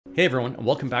Hey everyone, and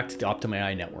welcome back to the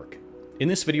OptimAI network. In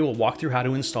this video, we'll walk through how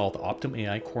to install the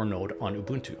OptimAI Core Node on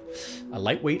Ubuntu, a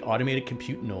lightweight automated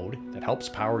compute node that helps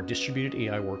power distributed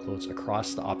AI workloads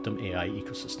across the OptimAI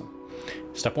ecosystem.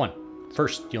 Step 1.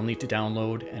 First, you'll need to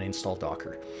download and install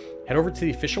Docker. Head over to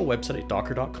the official website at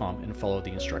docker.com and follow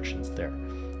the instructions there.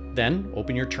 Then,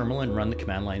 open your terminal and run the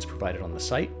command lines provided on the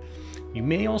site. You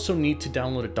may also need to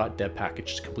download a .deb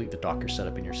package to complete the Docker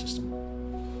setup in your system.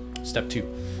 Step 2.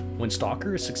 Once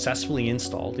Docker is successfully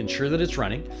installed, ensure that it's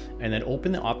running, and then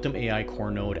open the OptimAI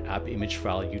Core Node app image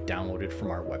file you downloaded from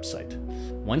our website.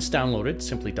 Once downloaded,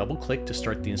 simply double-click to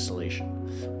start the installation.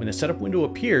 When the setup window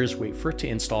appears, wait for it to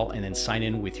install and then sign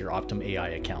in with your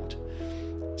OptimAI account.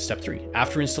 Step 3.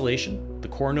 After installation, the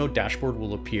Core Node dashboard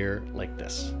will appear like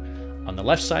this. On the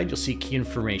left side, you'll see key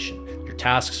information, your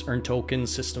tasks, earn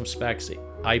tokens, system specs,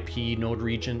 IP, node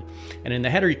region, and in the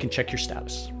header, you can check your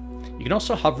status. You can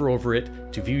also hover over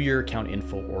it to view your account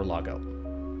info or log out.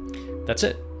 That's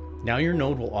it. Now your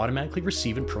node will automatically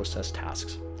receive and process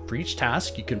tasks. For each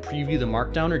task, you can preview the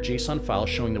Markdown or JSON file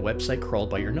showing the website crawled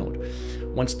by your node.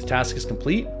 Once the task is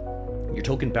complete, your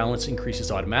token balance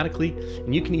increases automatically,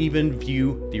 and you can even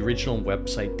view the original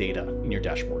website data in your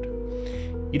dashboard.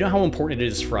 You know how important it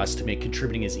is for us to make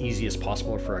contributing as easy as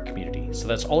possible for our community, so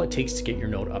that's all it takes to get your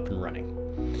node up and running.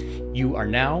 You are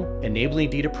now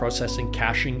enabling data processing,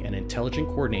 caching, and intelligent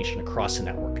coordination across the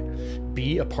network.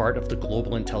 Be a part of the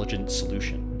global intelligence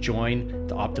solution. Join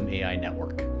the OptimAI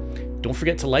network. Don't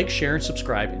forget to like, share, and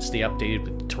subscribe, and stay updated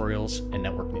with tutorials and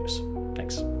network news.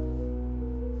 Thanks.